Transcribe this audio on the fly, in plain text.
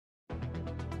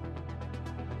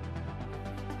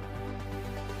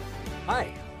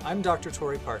Hi, I'm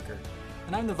DR.Tory Parker,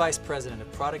 and I'm the Vice President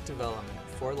of Product Development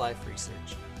for Life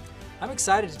Research. I'm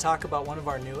excited to talk about one of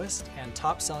our newest and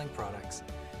top-selling products,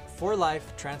 For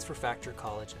Life Transfer Factor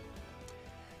Collagen.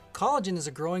 Collagen is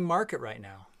a growing market right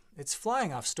now. It's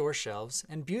flying off store shelves,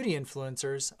 and beauty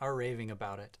influencers are raving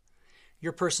about it.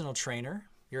 Your personal trainer,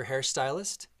 your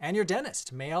hairstylist, and your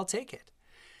dentist may all take it.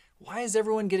 Why is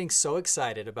everyone getting so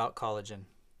excited about collagen?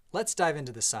 Let's dive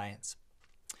into the science.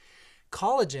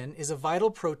 Collagen is a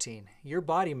vital protein your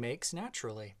body makes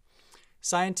naturally.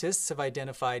 Scientists have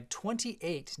identified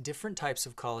 28 different types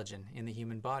of collagen in the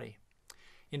human body.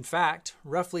 In fact,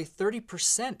 roughly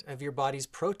 30% of your body's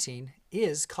protein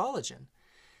is collagen.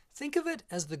 Think of it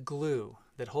as the glue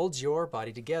that holds your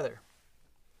body together.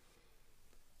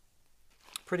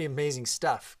 Pretty amazing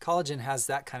stuff. Collagen has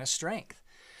that kind of strength.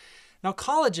 Now,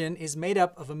 collagen is made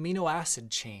up of amino acid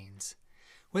chains.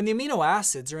 When the amino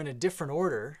acids are in a different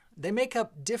order, they make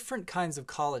up different kinds of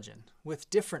collagen with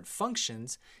different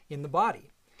functions in the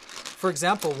body. For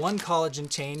example, one collagen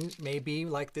chain may be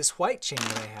like this white chain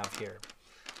that I have here.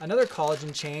 Another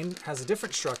collagen chain has a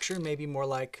different structure, maybe more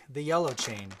like the yellow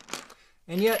chain.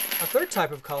 And yet, a third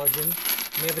type of collagen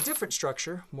may have a different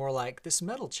structure, more like this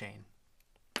metal chain.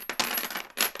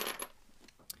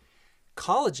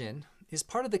 Collagen is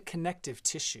part of the connective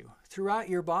tissue throughout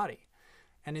your body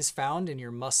and is found in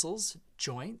your muscles,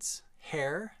 joints,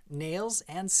 hair, nails,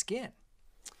 and skin.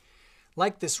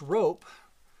 Like this rope,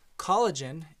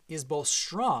 collagen is both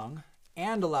strong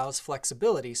and allows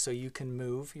flexibility so you can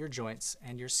move your joints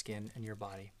and your skin and your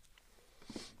body.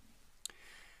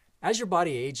 As your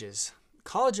body ages,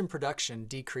 collagen production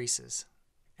decreases,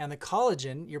 and the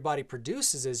collagen your body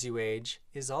produces as you age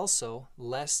is also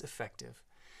less effective.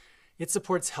 It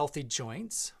supports healthy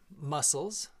joints,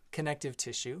 muscles, connective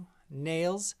tissue,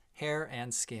 nails, hair,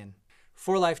 and skin.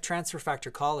 For Life Transfer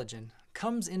Factor Collagen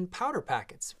comes in powder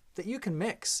packets that you can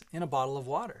mix in a bottle of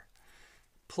water.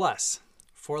 Plus,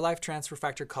 For Life Transfer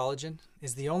Factor Collagen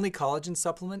is the only collagen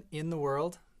supplement in the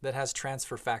world that has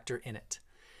transfer factor in it.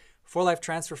 For Life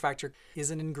Transfer Factor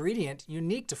is an ingredient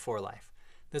unique to For Life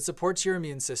that supports your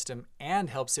immune system and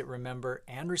helps it remember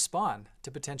and respond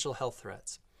to potential health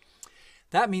threats.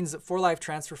 That means that For Life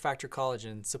Transfer Factor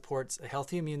Collagen supports a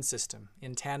healthy immune system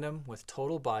in tandem with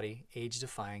total body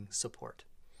age-defying support.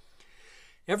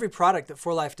 Every product that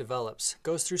For Life develops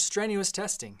goes through strenuous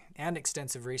testing and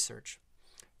extensive research.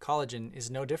 Collagen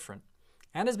is no different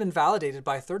and has been validated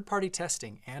by third-party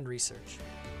testing and research.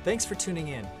 Thanks for tuning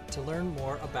in to learn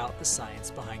more about the science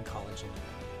behind collagen.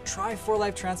 Try For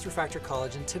Life Transfer Factor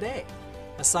Collagen today,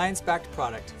 a science-backed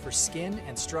product for skin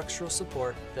and structural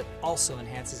support that also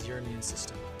enhances your immune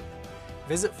system.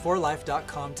 Visit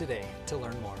forlife.com today to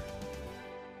learn more.